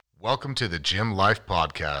Welcome to the Gym Life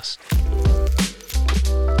Podcast.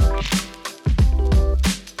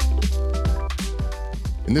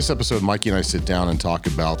 In this episode, Mikey and I sit down and talk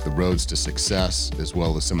about the roads to success, as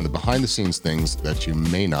well as some of the behind-the-scenes things that you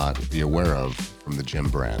may not be aware of from the gym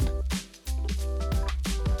brand.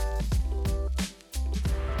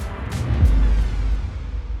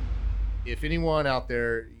 If anyone out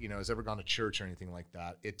there, has ever gone to church or anything like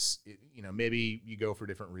that, maybe you go for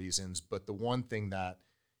different reasons, but the one thing that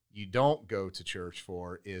you don't go to church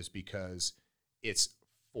for is because it's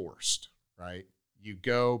forced, right? You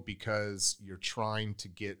go because you're trying to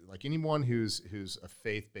get, like anyone who's a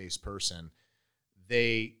faith-based person,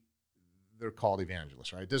 they're called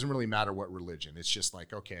evangelists, right? It doesn't really matter what religion. It's just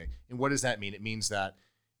like, okay, and what does that mean? It means that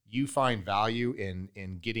you find value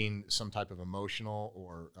in getting some type of emotional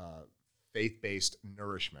or faith-based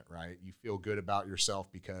nourishment, right? You feel good about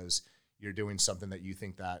yourself because you're doing something that you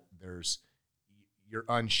think that you're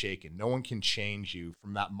unshaken. No one can change you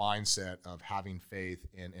from that mindset of having faith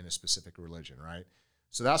in a specific religion, right?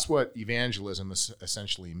 So that's what evangelism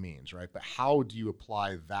essentially means, right? But how do you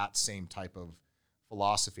apply that same type of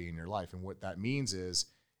philosophy in your life? And what that means is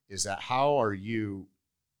that how are you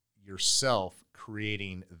yourself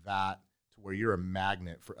creating that to where you're a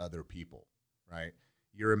magnet for other people, right?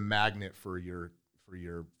 You're a magnet for your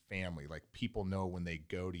family. Like, people know when they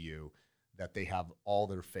go to you that they have all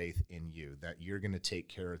their faith in you, that you're going to take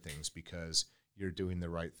care of things because you're doing the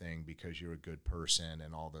right thing, because you're a good person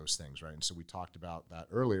and all those things, right? And so we talked about that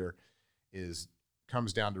earlier,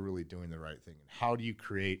 comes down to really doing the right thing. And how do you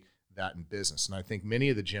create that in business? And I think many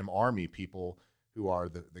of the Gym Army people who are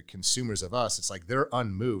the consumers of us, it's like they're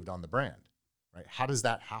unmoved on the brand, right? How does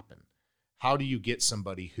that happen? How do you get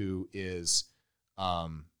somebody who is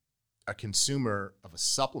a consumer of a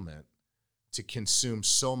supplement to consume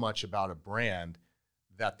so much about a brand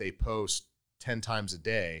that they post 10 times a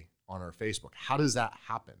day on our Facebook? How does that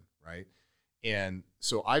happen, right? And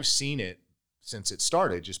so I've seen it since it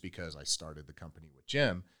started, just because I started the company with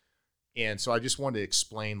Jim. And so I just wanted to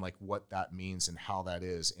explain like what that means and how that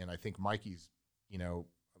is. And I think Mikey's, I'd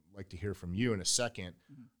like to hear from you in a second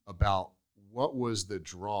about what was the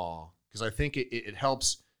draw, because I think it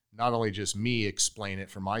helps not only just me explain it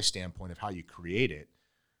from my standpoint of how you create it,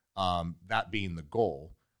 that being the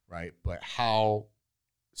goal, right? But how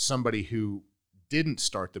somebody who didn't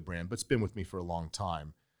start the brand, but's been with me for a long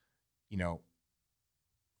time,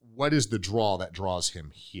 what is the draw that draws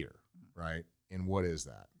him here, right? And what is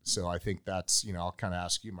that? So I think that's, I'll kind of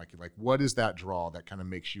ask you, Mikey, like, what is that draw that kind of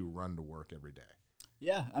makes you run to work every day?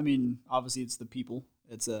 Yeah, I mean, obviously it's the people.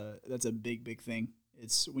 That's a big thing.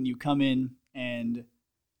 It's when you come in and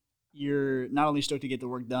you're not only stoked to get the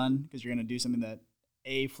work done because you're going to do something that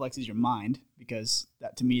flexes your mind, because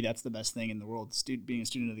that, to me, that's the best thing in the world, being a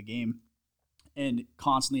student of the game, and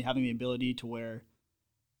constantly having the ability to where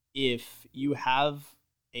if you have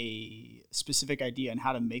a specific idea on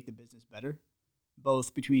how to make the business better,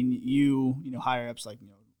 both between you, higher ups like,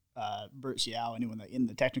 Bert Xiao, anyone that in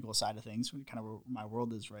the technical side of things, kind of where my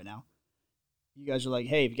world is right now, you guys are like,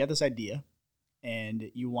 hey, if you got this idea and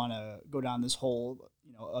you want to go down this whole,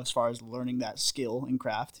 as far as learning that skill and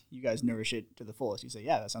craft, you guys nourish it to the fullest. You say,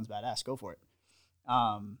 yeah, that sounds badass, go for it.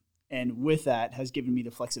 And with that has given me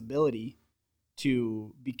the flexibility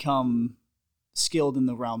to become skilled in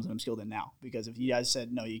the realms that I'm skilled in now. Because if you guys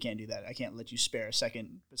said, no, you can't do that, I can't let you spare a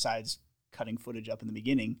second besides cutting footage up in the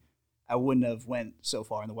beginning, I wouldn't have went so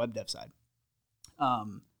far on the web dev side.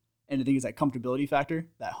 And the thing is that comfortability factor,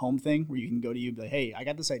 that home thing where you can go to you and be like, hey, I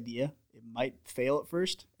got this idea. It might fail at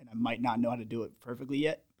first, and I might not know how to do it perfectly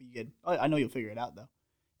yet. But I know you'll figure it out, though.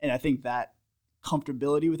 And I think that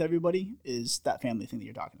comfortability with everybody is that family thing that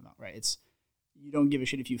you're talking about, right? It's, you don't give a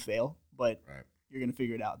shit if you fail, but you're going to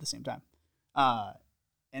figure it out at the same time.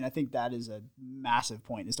 And I think that is a massive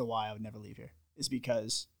point as to why I would never leave here, is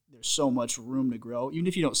because there's so much room to grow. Even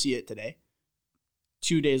if you don't see it today,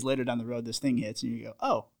 2 days later down the road, this thing hits, and you go,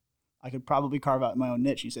 oh, I could probably carve out my own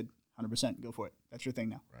niche. You said 100%, go for it. That's your thing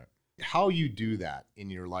now. Right. How you do that in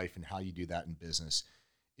your life and how you do that in business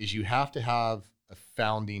is you have to have a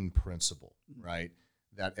founding principle, right,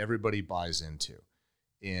 that everybody buys into.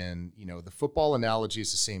 And, the football analogy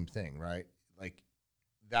is the same thing, right? Like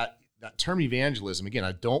that term evangelism, again,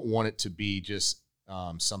 I don't want it to be just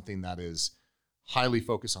something that is highly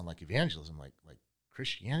focused on like evangelism, like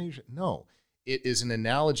Christianity. No, it is an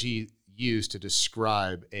analogy used to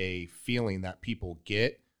describe a feeling that people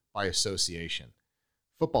get by association.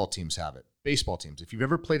 Football teams have it. Baseball teams. If you've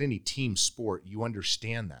ever played any team sport, you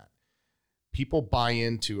understand that. People buy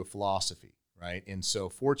into a philosophy, right? And so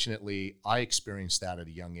fortunately, I experienced that at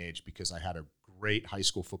a young age because I had a great high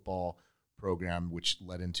school football program, which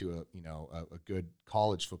led into a good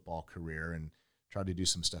college football career, and tried to do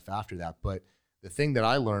some stuff after that. But the thing that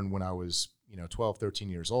I learned when I was 12, 13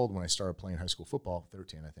 years old, when I started playing high school football,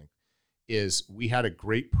 13 I think, is we had a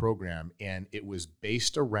great program, and it was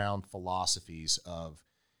based around philosophies of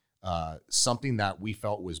something that we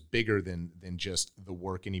felt was bigger than just the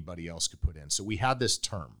work anybody else could put in. So we had this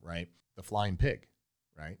term, right? The flying pig,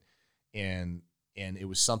 right? And it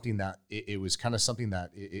was something that it was kind of something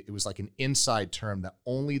that it was like an inside term that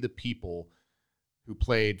only the people who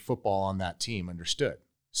played football on that team understood.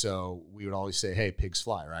 So we would always say, hey, pigs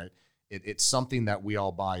fly, right? It's something that we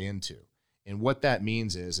all buy into. And what that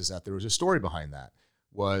means is that there was a story behind that.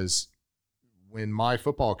 Was when my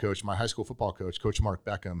football coach, my high school football coach, Coach Mark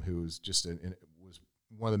Beckham, who's just was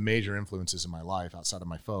one of the major influences in my life outside of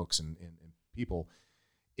my folks and people,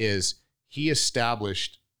 is he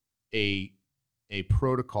established a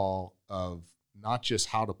protocol of not just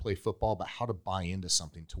how to play football, but how to buy into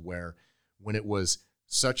something, to where when it was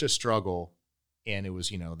such a struggle, and it was,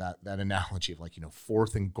 that analogy of like,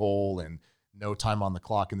 4th and goal and no time on the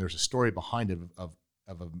clock. And there's a story behind it of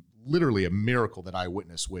literally a miracle that I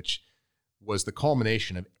witnessed, which was the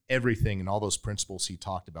culmination of everything and all those principles he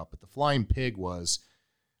talked about. But the flying pig was,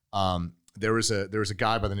 there was a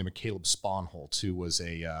guy by the name of Caleb Sponholtz, who was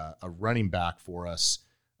a running back for us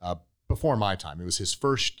before my time. It was his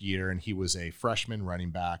first year, and he was a freshman running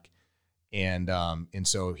back. And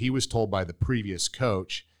so he was told by the previous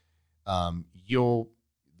coach,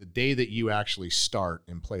 the day that you actually start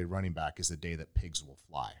and play running back is the day that pigs will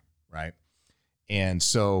fly, right? And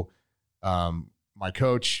so my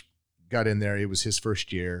coach got in there. It was his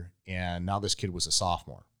first year, and now this kid was a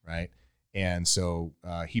sophomore, right? And so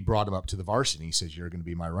he brought him up to the varsity. He says, you're going to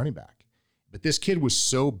be my running back. But this kid was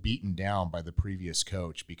so beaten down by the previous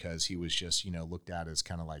coach because he was just, looked at as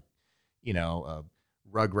kind of like, a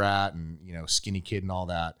rugrat and, skinny kid and all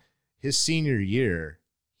that. His senior year,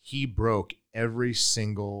 he broke every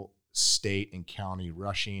single state and county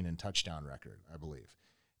rushing and touchdown record, I believe.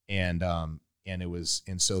 And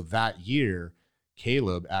so that year,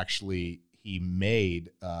 Caleb actually, he made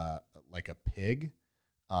like a pig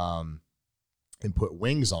and put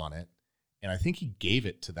wings on it. And I think he gave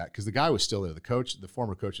it to that because the guy was still there. The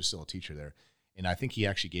former coach is still a teacher there. And I think he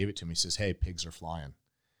actually gave it to him. He says, hey, pigs are flying.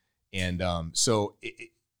 And so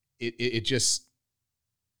it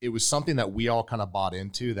was something that we all kind of bought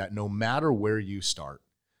into, that no matter where you start,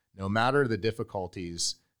 no matter the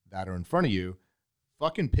difficulties that are in front of you,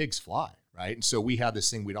 fucking pigs fly, right? And so we had this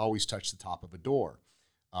thing, we'd always touch the top of a door.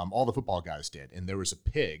 All the football guys did. And there was a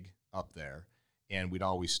pig up there, and we'd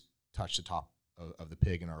always touch the top of the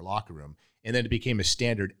pig in our locker room. And then it became a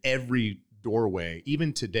standard every doorway.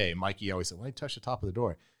 Even today, Mikey always said, why touch the top of the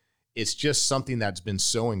door? It's just something that's been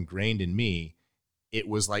so ingrained in me. It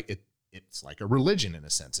was like, it's like a religion in a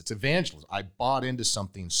sense. It's evangelism. I bought into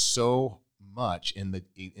something so much, and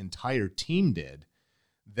the entire team did,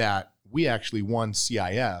 that we actually won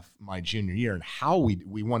CIF my junior year. And how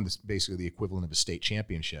we won this, basically the equivalent of a state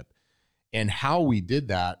championship. And how we did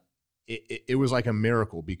that, it was like a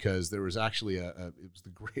miracle, because there was actually it was the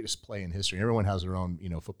greatest play in history. Everyone has their own,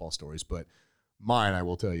 football stories, but mine, I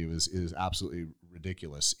will tell you, is absolutely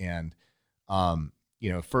ridiculous. And,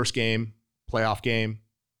 first game, playoff game,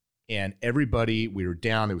 and everybody, we were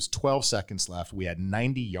down. It was 12 seconds left. We had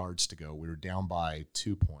 90 yards to go. We were down by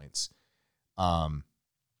 2 points. And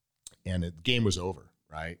the game was over,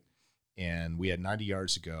 right? And we had 90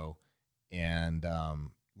 yards to go. And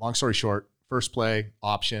long story short, first play,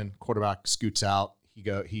 option, quarterback scoots out. He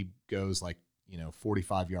goes like,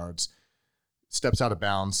 45 yards, steps out of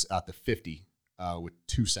bounds at the 50 with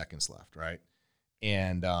 2 seconds left, right?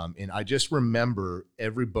 And I just remember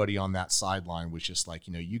everybody on that sideline was just like,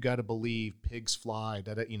 you got to believe, pigs fly,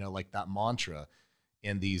 like that mantra,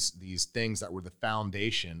 and these things that were the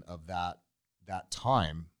foundation of that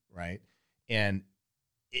time, right? And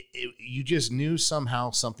you just knew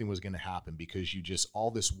somehow something was going to happen, because you just,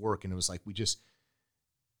 all this work, and it was like,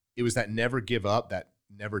 it was that never give up, that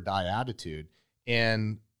never die attitude.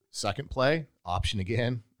 And second play, option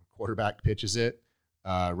again, quarterback pitches it,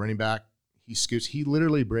 running back, he scoots, he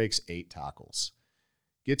literally breaks 8 tackles,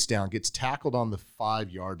 gets down, gets tackled on the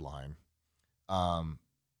 5-yard line,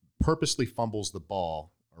 purposely fumbles the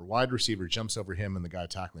ball. Our wide receiver jumps over him, and the guy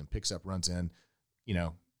tackling picks up, runs in,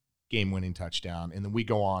 game-winning touchdown. And then we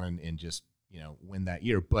go on and just, win that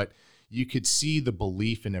year. But you could see the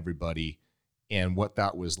belief in everybody and what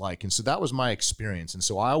that was like. And so that was my experience. And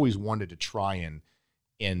so I always wanted to try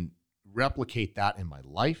and replicate that in my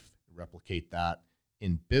life, replicate that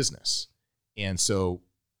in business. And so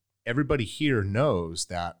everybody here knows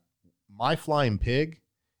that my flying pig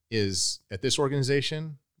is at this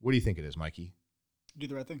organization, what do you think it is, Mikey? Do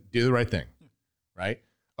the right thing. Do the right thing, right?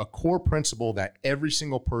 A core principle that every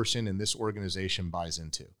single person in this organization buys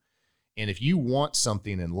into. And if you want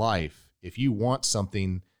something in life, if you want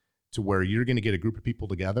something to where you're going to get a group of people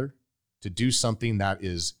together to do something that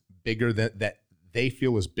is bigger than that they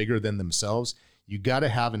feel is bigger than themselves, you got to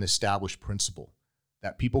have an established principle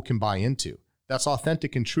that people can buy into, that's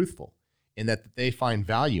authentic and truthful, and that they find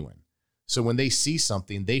value in. So when they see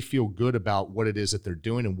something, they feel good about what it is that they're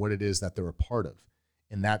doing and what it is that they're a part of.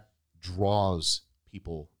 And that draws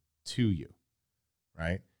people to you,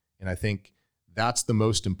 right? And I think that's the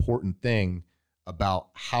most important thing about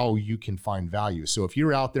how you can find value. So if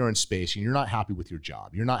you're out there in space and you're not happy with your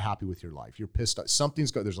job, you're not happy with your life, you're pissed off,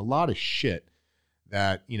 there's a lot of shit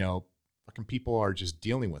that, fucking people are just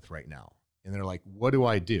dealing with right now. And they're like, what do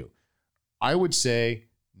I do? I would say,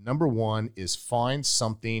 number one is find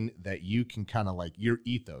something that you can kind of like your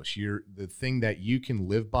ethos, the thing that you can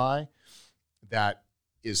live by that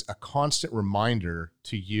is a constant reminder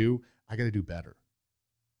to you, I got to do better,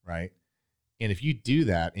 right? And if you do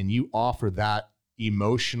that and you offer that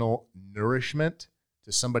emotional nourishment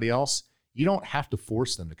to somebody else, you don't have to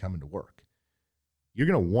force them to come into work. You're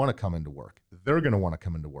going to want to come into work. They're going to want to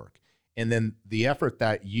come into work. And then the effort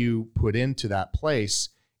that you put into that place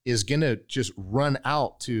is going to just run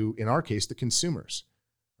out to, in our case, the consumers,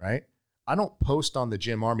 right? I don't post on the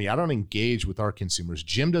Gym Army. I don't engage with our consumers.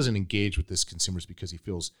 Jim doesn't engage with his consumers because he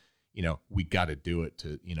feels, we got to do it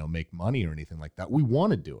to, make money or anything like that. We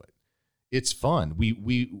want to do it. It's fun.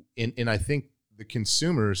 And I think the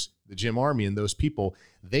consumers, the Gym Army and those people,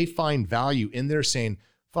 they find value in there saying,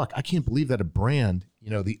 fuck, I can't believe that a brand,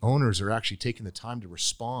 the owners are actually taking the time to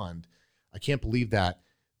respond. I can't believe that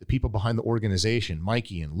the people behind the organization,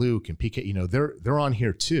 Mikey and Luke and PK, they're on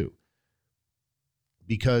here too.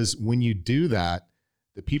 Because when you do that,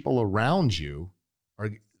 the people around you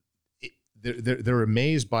they're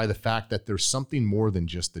amazed by the fact that there's something more than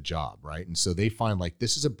just the job, right? And so they find like,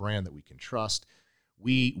 this is a brand that we can trust.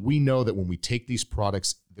 We know that when we take these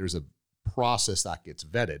products, there's a process that gets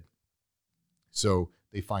vetted. So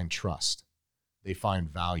they find trust. They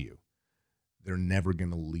find value. They're never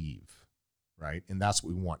going to leave, right? And that's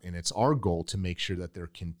what we want. And it's our goal to make sure that they're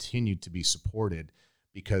continued to be supported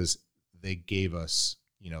because they gave us,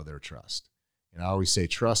 their trust. And I always say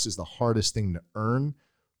trust is the hardest thing to earn,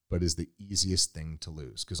 but is the easiest thing to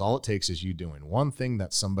lose. Because all it takes is you doing one thing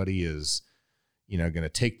that somebody is, going to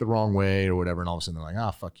take the wrong way or whatever. And all of a sudden they're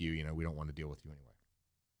like, fuck you. We don't want to deal with you anyway.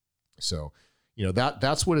 So,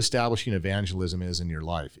 that's what establishing evangelism is in your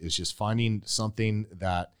life, is just finding something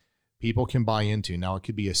that people can buy into. Now it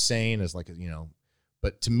could be a saying as like,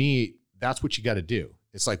 but to me, that's what you got to do.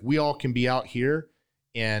 It's like, we all can be out here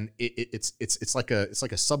and it's like a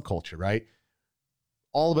subculture, right?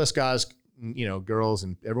 All of us guys, girls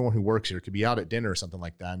and everyone who works here could be out at dinner or something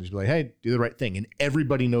like that and just be like, hey, do the right thing. And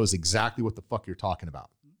everybody knows exactly what the fuck you're talking about,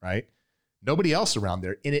 right? Nobody else around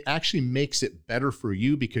there. And it actually makes it better for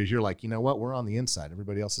you because you're like, you know what? We're on the inside.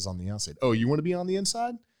 Everybody else is on the outside. Oh, you want to be on the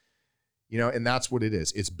inside? And that's what it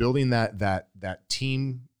is. It's building that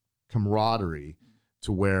team camaraderie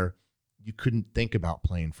to where you couldn't think about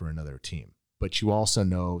playing for another team. But you also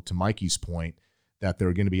know, to Mikey's point, that there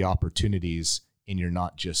are going to be opportunities and you're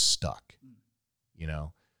not just stuck,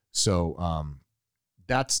 So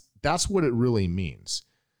that's what it really means.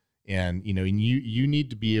 And, you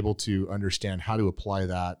need to be able to understand how to apply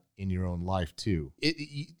that in your own life too.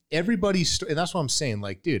 Everybody's, and that's what I'm saying.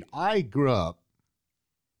 Like, dude, I grew up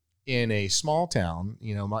in a small town,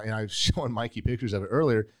 and I was showing Mikey pictures of it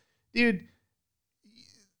earlier. Dude,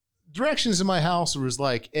 directions in my house was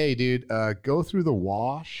like, hey, dude, go through the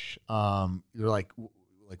wash. They're like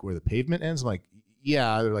where the pavement ends. I'm like,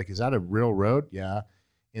 yeah. They're like, is that a real road? Yeah.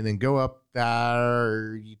 And then go up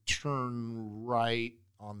there, you turn right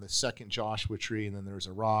on the second Joshua tree, and then there's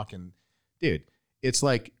a rock. And dude, it's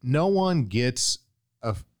like no one gets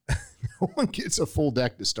a full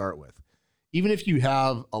deck to start with. Even if you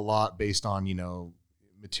have a lot based on,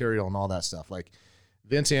 material and all that stuff. Like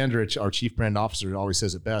Vince Andrich, our chief brand officer, always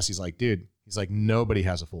says it best. He's like, dude, nobody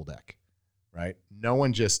has a full deck, right? No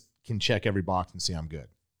one just can check every box and say, I'm good.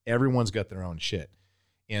 Everyone's got their own shit.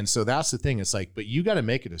 And so that's the thing. It's like, but you got to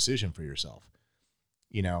make a decision for yourself.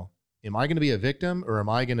 Am I going to be a victim or am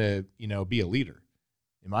I going to, be a leader?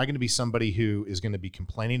 Am I going to be somebody who is going to be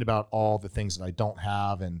complaining about all the things that I don't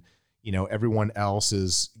have and, everyone else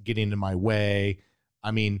is getting in my way? I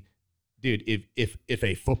mean, dude, if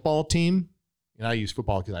a football team, and I use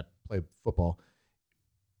football because I play football.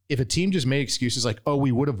 If a team just made excuses like, oh,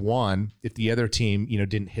 we would have won if the other team,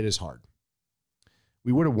 didn't hit as hard.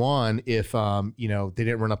 We would have won if you know, they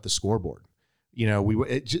didn't run up the scoreboard. You know, we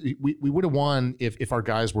would have won if our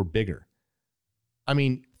guys were bigger. I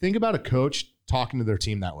mean, think about a coach talking to their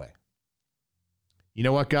team that way. You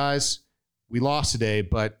know what, guys? We lost today,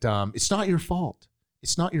 but it's not your fault.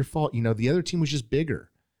 It's not your fault. You know, the other team was just bigger.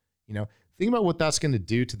 You know, think about what that's going to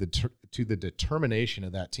do to the determination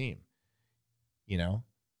of that team. You know,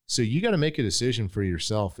 so you got to make a decision for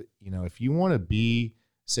yourself. You know, if you want to be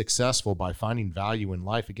successful by finding value in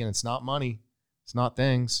life, again, it's not money, it's not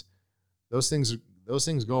things. Those things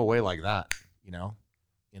go away like that. You know,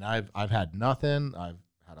 and I've had nothing. I've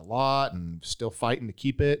had a lot, and still fighting to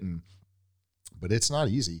keep it. But it's not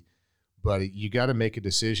easy. But you got to make a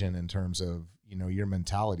decision in terms of, you know, your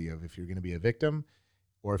mentality of if you're going to be a victim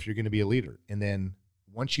or if you're going to be a leader. And then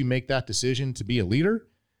once you make that decision to be a leader,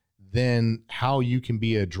 then how you can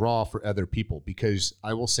be a draw for other people. Because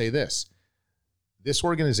I will say this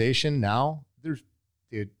organization now, I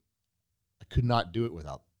could not do it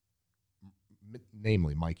without,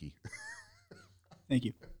 namely Mikey. Thank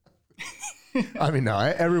you. I mean, no,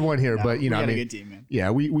 everyone here, but you know, we got I mean, a good team, man. Yeah,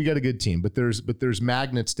 we got a good team, but there's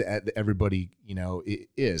magnets to everybody, you know, it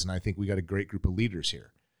is. And I think we got a great group of leaders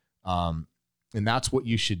here. And that's what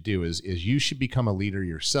you should do is you should become a leader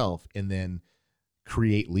yourself and then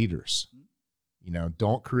create leaders. You know,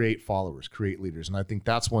 don't create followers, create leaders. And I think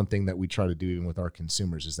that's one thing that we try to do even with our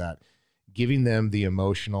consumers is that giving them the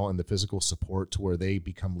emotional and the physical support to where they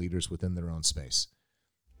become leaders within their own space.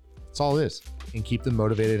 That's all it is. And keep them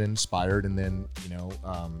motivated and inspired and then, you know,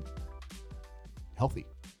 healthy.